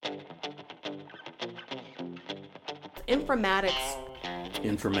Informatics.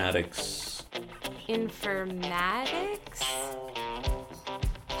 Informatics. Informatics?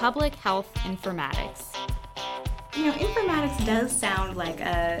 Public health informatics. You know, informatics does sound like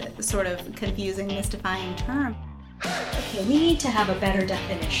a sort of confusing, mystifying term. Okay, we need to have a better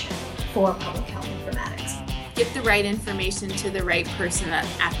definition for public health informatics. Get the right information to the right person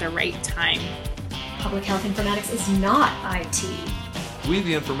at the right time. Public health informatics is not IT. We,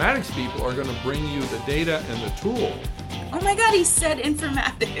 the informatics people, are going to bring you the data and the tool. Oh my God, he said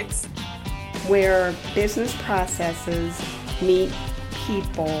informatics. Where business processes meet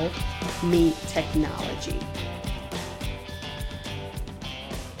people, meet technology.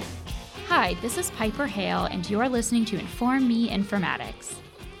 Hi, this is Piper Hale, and you're listening to Inform Me Informatics.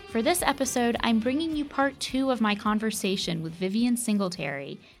 For this episode, I'm bringing you part 2 of my conversation with Vivian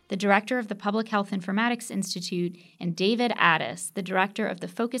Singletary, the director of the Public Health Informatics Institute, and David Addiss, the director of the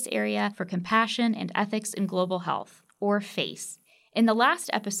Focus Area for Compassion and Ethics in Global Health, or FACE. In the last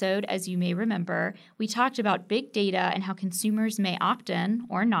episode, as you may remember, we talked about big data and how consumers may opt in,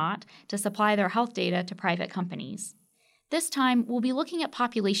 or not, to supply their health data to private companies. This time, we'll be looking at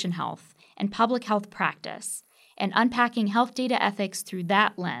population health and public health practice, and unpacking health data ethics through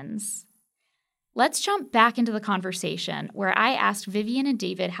that lens. Let's jump back into the conversation where I asked Vivian and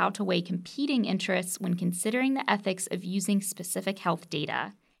David how to weigh competing interests when considering the ethics of using specific health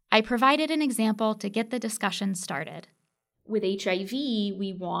data. I provided an example to get the discussion started. With HIV,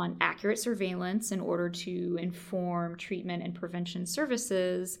 we want accurate surveillance in order to inform treatment and prevention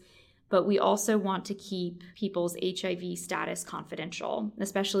services, but we also want to keep people's HIV status confidential,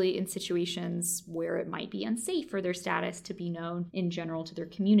 especially in situations where it might be unsafe for their status to be known in general to their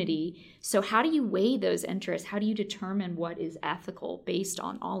community. So how do you weigh those interests? How do you determine what is ethical based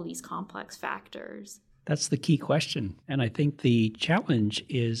on all these complex factors? That's the key question. And I think the challenge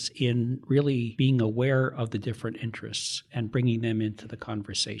is in really being aware of the different interests and bringing them into the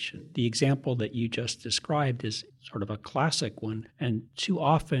conversation. The example that you just described is sort of a classic one. And too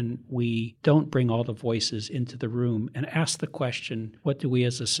often we don't bring all the voices into the room and ask the question, what do we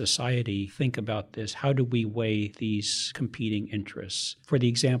as a society think about this? How do we weigh these competing interests? For the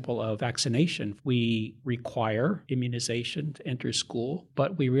example of vaccination, we require immunization to enter school,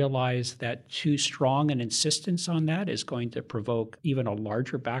 but we realize that too strong an insistence on that is going to provoke even a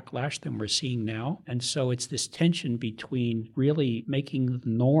larger backlash than we're seeing now. And so it's this tension between really making the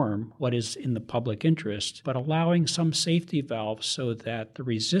norm what is in the public interest, but allowing some safety valves so that the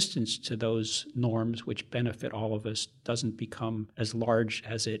resistance to those norms which benefit all of us doesn't become as large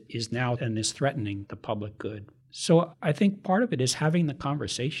as it is now and is threatening the public good. So I think part of it is having the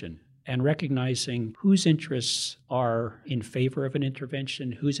conversation and recognizing whose interests are in favor of an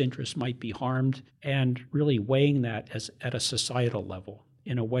intervention, whose interests might be harmed, and really weighing that at a societal level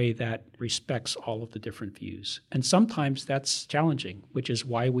in a way that respects all of the different views. And sometimes that's challenging, which is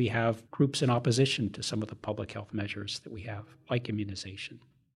why we have groups in opposition to some of the public health measures that we have, like immunization.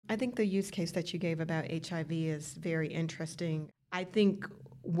 I think the use case that you gave about HIV is very interesting. I think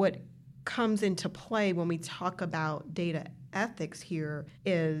what comes into play when we talk about data ethics here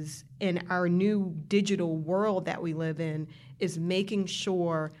is, in our new digital world that we live in, is making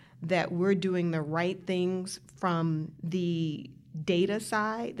sure that we're doing the right things from the data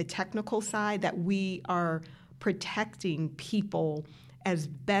side, the technical side, that we are protecting people as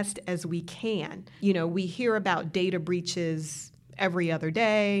best as we can. You know, we hear about data breaches every other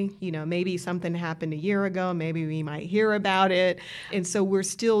day. You know, maybe something happened a year ago, maybe we might hear about it. And so we're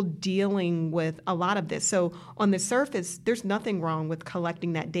still dealing with a lot of this. So on the surface, there's nothing wrong with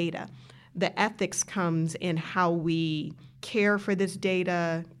collecting that data. The ethics comes in how we care for this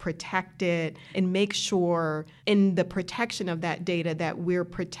data, protect it, and make sure in the protection of that data that we're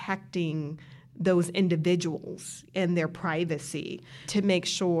protecting those individuals and their privacy, to make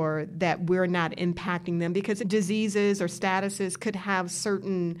sure that we're not impacting them, because diseases or statuses could have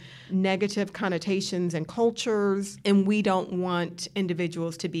certain negative connotations and cultures, and we don't want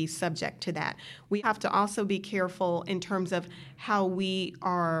individuals to be subject to that. We have to also be careful in terms of how we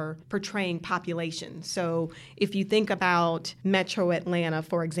are portraying population. So if you think about Metro Atlanta,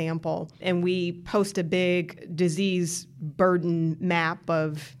 for example, and we post a big disease burden map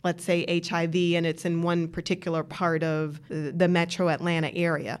of, let's say, HIV, and it's in one particular part of the Metro Atlanta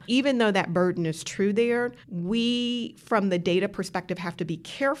area. Even though that burden is true there, we, from the data perspective, have to be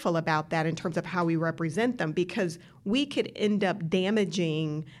careful about that in terms of how we represent them, because we could end up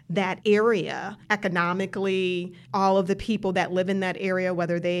damaging that area economically. All of the people that live in that area,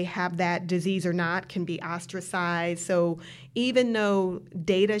 whether they have that disease or not, can be ostracized. So even though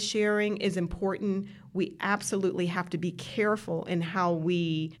data sharing is important, we absolutely have to be careful in how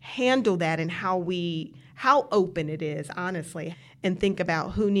we handle that and how open it is, honestly, and think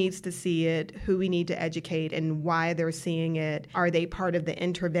about who needs to see it, who we need to educate, and why they're seeing it. Are they part of the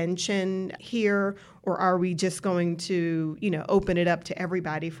intervention here, or are we just going to, open it up to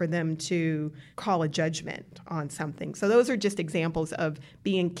everybody for them to call a judgment on something? So those are just examples of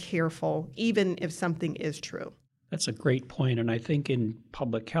being careful, even if something is true. That's a great point. And I think in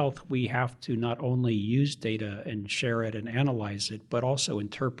public health, we have to not only use data and share it and analyze it, but also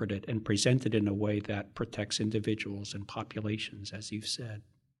interpret it and present it in a way that protects individuals and populations, as you've said.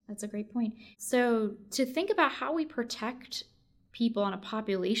 That's a great point. So to think about how we protect people on a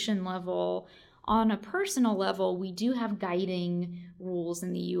population level, on a personal level, we do have guiding rules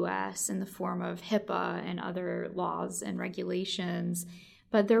in the U.S. in the form of HIPAA and other laws and regulations.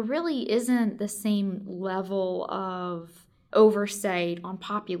 But there really isn't the same level of oversight on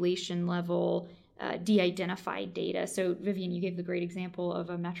population level de-identified data. So Vivian, you gave the great example of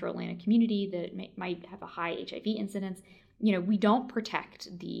a metro Atlanta community that might have a high HIV incidence. We don't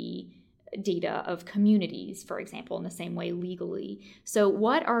protect the data of communities, for example, in the same way legally. So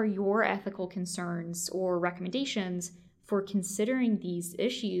what are your ethical concerns or recommendations for considering these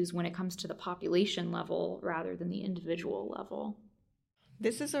issues when it comes to the population level rather than the individual level?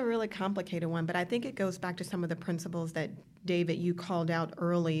 This is a really complicated one, but I think it goes back to some of the principles that, David, you called out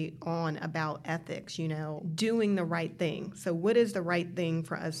early on about ethics, doing the right thing. So what is the right thing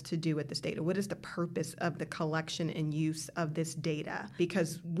for us to do with this data? What is the purpose of the collection and use of this data?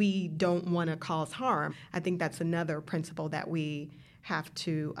 Because we don't want to cause harm. I think that's another principle that we have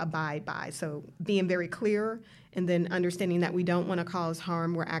to abide by. So being very clear and then understanding that we don't want to cause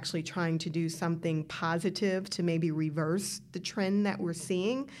harm. We're actually trying to do something positive to maybe reverse the trend that we're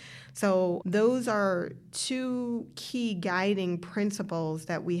seeing. So those are two key guiding principles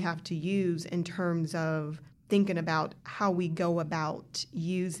that we have to use in terms of thinking about how we go about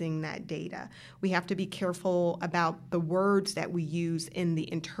using that data. We have to be careful about the words that we use in the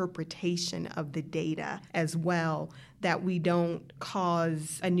interpretation of the data as well, that we don't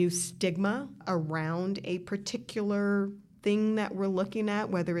cause a new stigma around a particular thing that we're looking at,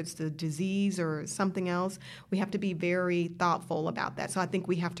 whether it's the disease or something else. We have to be very thoughtful about that. So I think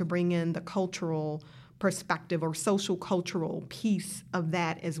we have to bring in the cultural perspective or social cultural piece of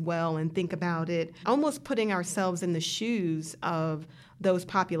that as well and think about it, almost putting ourselves in the shoes of those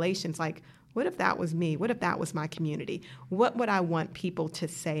populations. Like, what if that was me? What if that was my community? What would I want people to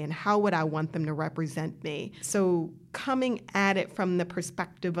say and how would I want them to represent me? So coming at it from the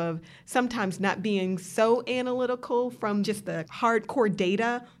perspective of sometimes not being so analytical from just the hardcore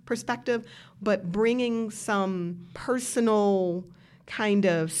data perspective, but bringing some personal kind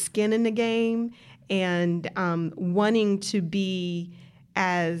of skin in the game and wanting to be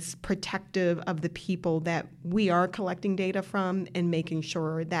as protective of the people that we are collecting data from and making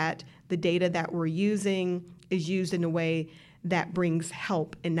sure that the data that we're using is used in a way that brings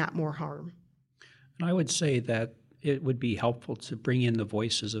help and not more harm. And I would say that it would be helpful to bring in the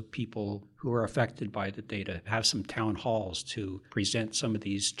voices of people who are affected by the data, have some town halls to present some of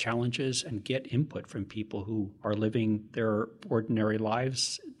these challenges and get input from people who are living their ordinary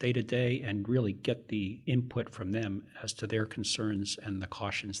lives day to day and really get the input from them as to their concerns and the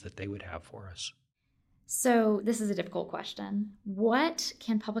cautions that they would have for us. So this is a difficult question. What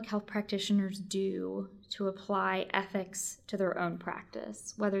can public health practitioners do to apply ethics to their own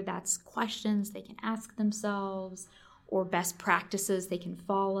practice? Whether that's questions they can ask themselves or best practices they can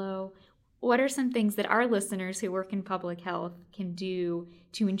follow. What are some things that our listeners who work in public health can do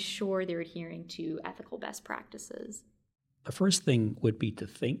to ensure they're adhering to ethical best practices? The first thing would be to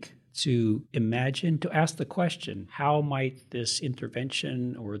think, to imagine, to ask the question, how might this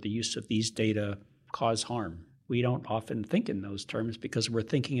intervention or the use of these data cause harm? We don't often think in those terms because we're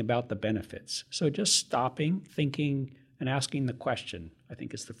thinking about the benefits. So just stopping, thinking, and asking the question, I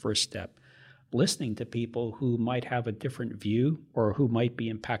think is the first step. Listening to people who might have a different view or who might be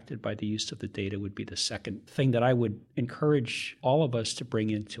impacted by the use of the data would be the second thing that I would encourage all of us to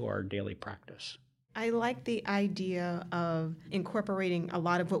bring into our daily practice. I like the idea of incorporating a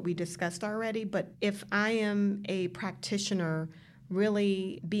lot of what we discussed already, but if I am a practitioner,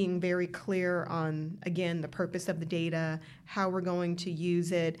 really being very clear on, again, the purpose of the data, how we're going to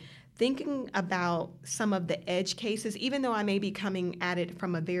use it, thinking about some of the edge cases, even though I may be coming at it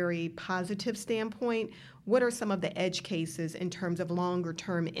from a very positive standpoint, what are some of the edge cases in terms of longer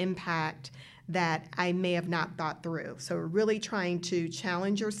term impact that I may have not thought through? So really trying to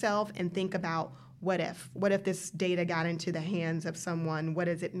challenge yourself and think about what if? What if this data got into the hands of someone? What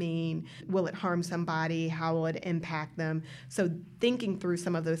does it mean? Will it harm somebody? How will it impact them? So thinking through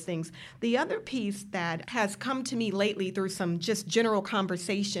some of those things. The other piece that has come to me lately through some just general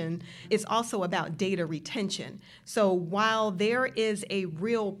conversation is also about data retention. So while there is a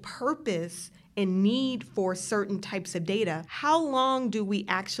real purpose and need for certain types of data, how long do we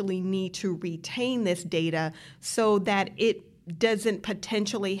actually need to retain this data so that it doesn't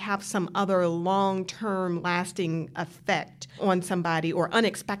potentially have some other long-term lasting effect on somebody or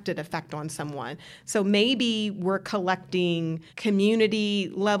unexpected effect on someone? So maybe we're collecting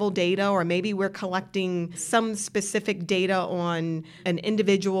community level data, or maybe we're collecting some specific data on an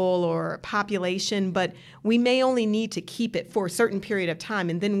individual or population, but we may only need to keep it for a certain period of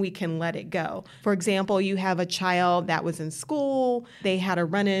time and then we can let it go. For example, you have a child that was in school, they had a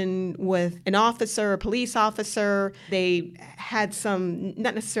run-in with an officer, a police officer, they had some,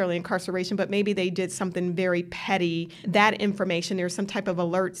 not necessarily incarceration, but maybe they did something very petty. That information, there's some type of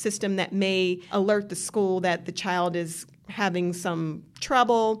alert system that may alert the school that the child is having some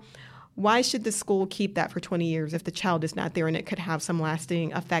trouble. Why should the school keep that for 20 years if the child is not there and it could have some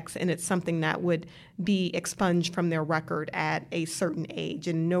lasting effects and it's something that would be expunged from their record at a certain age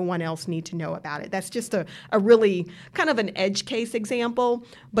and no one else need to know about it? That's just a really kind of an edge case example,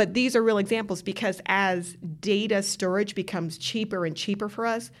 but these are real examples because as data storage becomes cheaper and cheaper for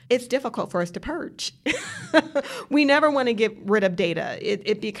us, it's difficult for us to purge. We never want to get rid of data.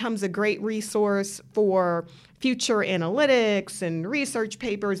 It becomes a great resource for future analytics and research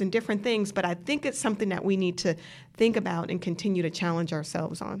papers and different things, but I think it's something that we need to think about and continue to challenge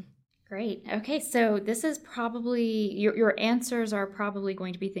ourselves on. Great. Okay, so this is probably, your answers are probably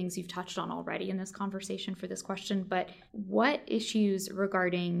going to be things you've touched on already in this conversation for this question, but what issues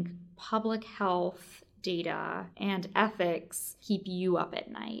regarding public health data and ethics keep you up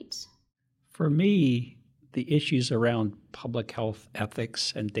at night? For me, the issues around public health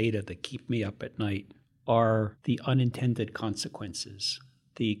ethics and data that keep me up at night are the unintended consequences,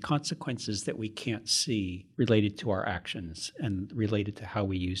 the consequences that we can't see related to our actions and related to how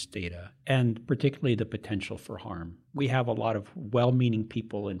we use data, and particularly the potential for harm. We have a lot of well-meaning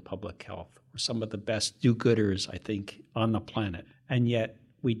people in public health. We're some of the best do-gooders, I think, on the planet, and yet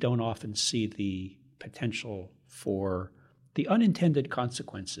we don't often see the potential for the unintended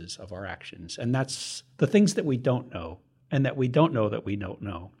consequences of our actions. And that's the things that we don't know, and that we don't know that we don't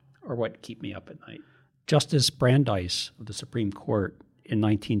know, are what keep me up at night. Justice Brandeis of the Supreme Court in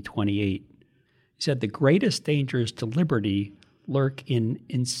 1928 said, "The greatest dangers to liberty lurk in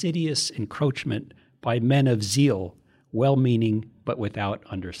insidious encroachment by men of zeal, well-meaning but without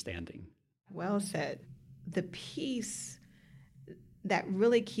understanding." Well said. The piece that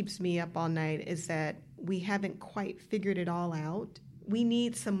really keeps me up all night is that we haven't quite figured it all out. We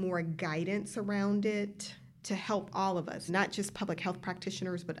need some more guidance around it to help all of us, not just public health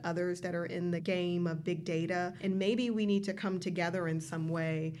practitioners, but others that are in the game of big data. And maybe we need to come together in some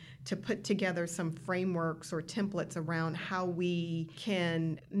way to put together some frameworks or templates around how we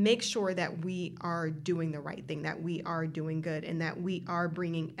can make sure that we are doing the right thing, that we are doing good, and that we are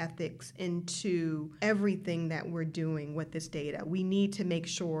bringing ethics into everything that we're doing with this data. We need to make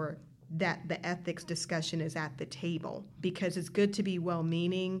sure that the ethics discussion is at the table, because it's good to be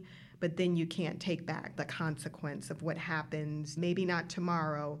well-meaning, but then you can't take back the consequence of what happens, maybe not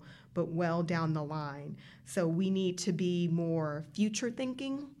tomorrow, but well down the line. So we need to be more future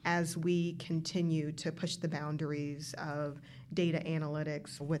thinking as we continue to push the boundaries of data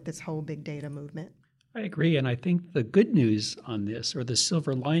analytics with this whole big data movement. I agree, and I think the good news on this, or the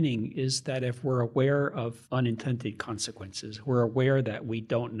silver lining, is that if we're aware of unintended consequences, we're aware that we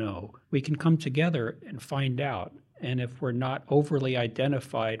don't know, we can come together and find out. And if we're not overly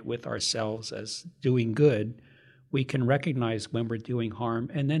identified with ourselves as doing good, we can recognize when we're doing harm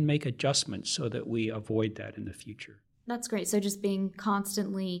and then make adjustments so that we avoid that in the future. That's great. So just being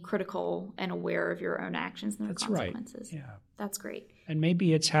constantly critical and aware of your own actions and their consequences. Right. Yeah. That's great. And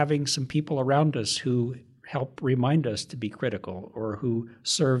maybe it's having some people around us who help remind us to be critical, or who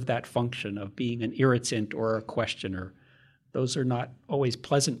serve that function of being an irritant or a questioner. Those are not always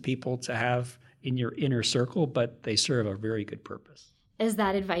pleasant people to have in your inner circle, but they serve a very good purpose. Is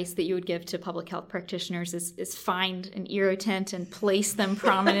that advice that you would give to public health practitioners, is find an irritant and place them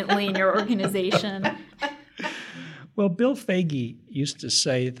prominently in your organization? Well, Bill Foege used to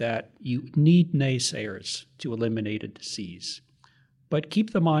say that you need naysayers to eliminate a disease, but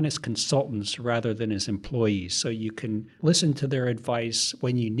keep them on as consultants rather than as employees, so you can listen to their advice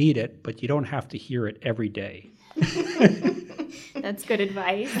when you need it, but you don't have to hear it every day. That's good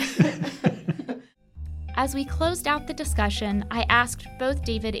advice. As we closed out the discussion, I asked both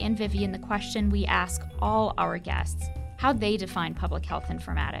David and Vivian the question we ask all our guests: how they define public health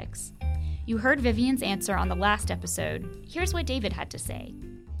informatics. You heard Vivian's answer on the last episode. Here's what David had to say.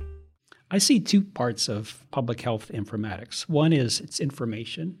 I see two parts of public health informatics. One is it's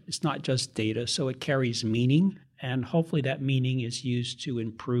information. It's not just data, so it carries meaning, and hopefully that meaning is used to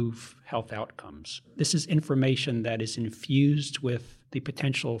improve health outcomes. This is information that is infused with the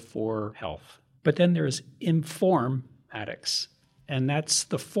potential for health. But then there's informatics, and that's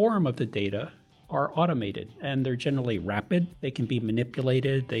the form of the data are automated, and they're generally rapid. They can be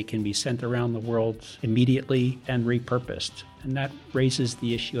manipulated. They can be sent around the world immediately and repurposed. And that raises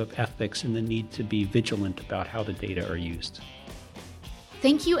the issue of ethics and the need to be vigilant about how the data are used.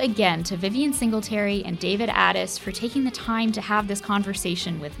 Thank you again to Vivian Singletary and David Addiss for taking the time to have this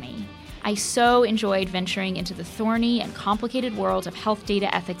conversation with me. I so enjoyed venturing into the thorny and complicated world of health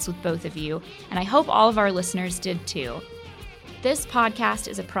data ethics with both of you, and I hope all of our listeners did too. This podcast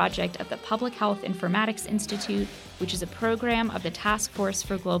is a project of the Public Health Informatics Institute, which is a program of the Task Force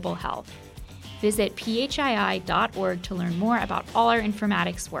for Global Health. Visit phii.org to learn more about all our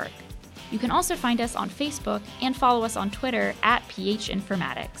informatics work. You can also find us on Facebook and follow us on Twitter at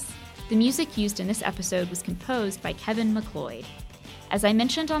PHInformatics. The music used in this episode was composed by Kevin McLeod. As I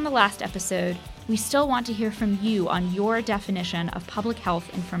mentioned on the last episode, we still want to hear from you on your definition of public health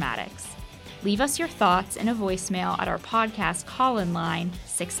informatics. Leave us your thoughts in a voicemail at our podcast call-in line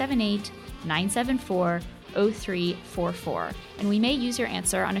 678-974-0344, and we may use your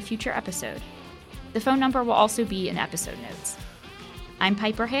answer on a future episode. The phone number will also be in episode notes. I'm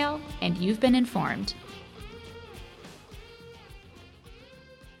Piper Hale, and you've been informed.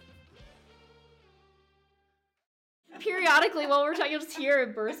 Periodically, while we're talking, you'll just hear a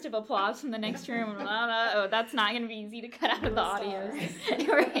burst of applause from the next room. Oh, that's not going to be easy to cut out of the audio.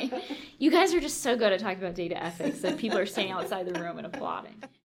 Right. You guys are just so good at talking about data ethics that people are standing outside the room and applauding.